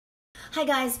Hi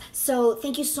guys, so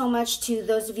thank you so much to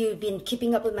those of you who've been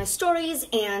keeping up with my stories,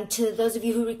 and to those of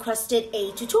you who requested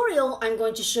a tutorial. I'm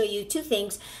going to show you two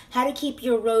things: how to keep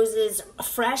your roses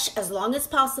fresh as long as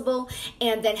possible,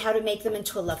 and then how to make them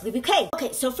into a lovely bouquet.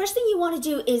 Okay, so first thing you want to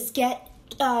do is get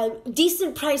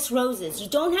decent price roses. You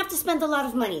don't have to spend a lot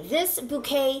of money. This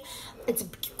bouquet, it's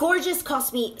gorgeous,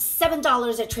 cost me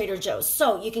 $7 at Trader Joe's.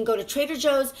 So you can go to Trader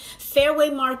Joe's, Fairway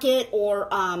Market, or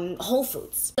Whole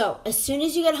Foods. So as soon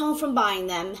as you get home from buying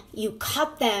them, you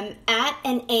cut them at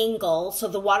an angle so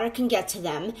the water can get to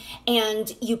them,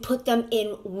 and you put them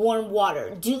in warm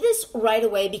water. Do this right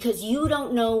away because you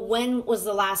don't know when was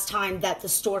the last time that the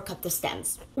store cut the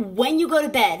stems. When you go to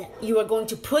bed, you are going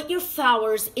to put your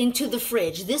flowers into the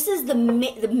fridge. This is the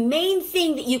main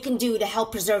thing that you can do to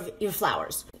help preserve your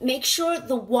flowers. Make sure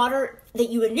the water that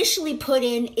you initially put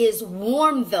in is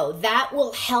warm though. That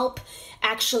will help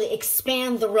actually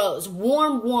expand the rose.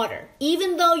 Warm water.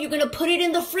 Even though you're going to put it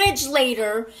in the fridge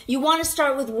later, you want to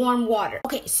start with warm water.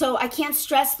 Okay, so I can't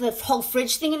stress the whole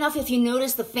fridge thing enough. If you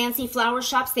notice, the fancy flower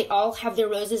shops, they all have their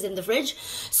roses in the fridge.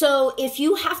 So if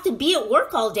you have to be at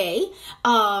work all day,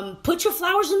 put your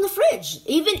flowers in the fridge.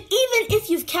 Even if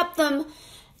you've kept them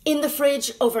in the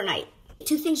fridge overnight.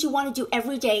 Two things you want to do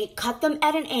every day: cut them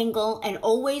at an angle and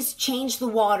always change the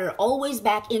water, always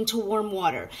back into warm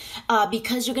water.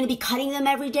 Because you're going to be cutting them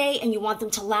every day and you want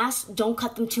them to last, don't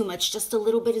cut them too much. Just a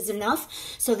little bit is enough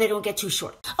so they don't get too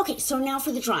short. Okay, so now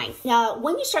for the drying. Now,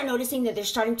 when you start noticing that they're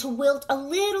starting to wilt a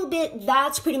little bit,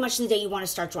 that's pretty much the day you want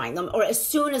to start drying them, or as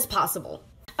soon as possible.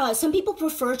 Some people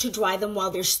prefer to dry them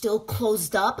while they're still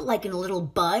closed up, like in a little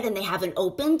bud, and they haven't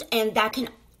opened, and that can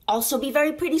also be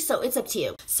very pretty, so it's up to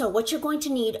you. So what you're going to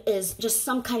need is just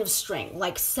some kind of string,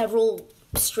 like several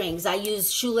strings. I use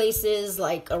shoelaces,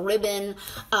 like a ribbon,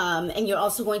 and you're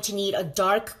also going to need a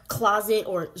dark closet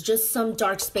or just some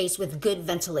dark space with good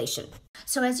ventilation.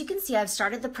 So as you can see, I've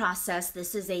started the process.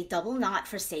 This is a double knot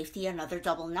for safety, another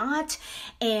double knot,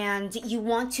 and you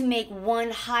want to make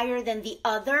one higher than the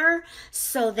other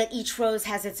so that each rose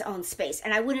has its own space.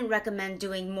 And I wouldn't recommend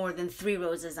doing more than 3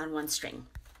 roses on one string.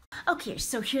 Okay,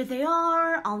 so here they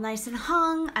are, all nice and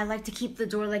hung. I like to keep the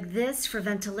door like this for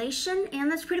ventilation,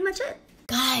 and that's pretty much it.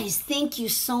 Guys, thank you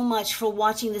so much for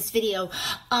watching this video.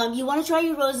 You want to dry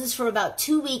your roses for about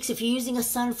 2 weeks. If you're using a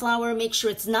sunflower, make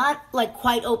sure it's not like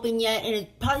quite open yet, and it'll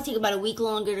probably take about a week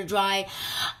longer to dry.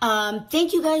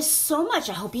 Thank you guys so much.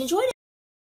 I hope you enjoyed it.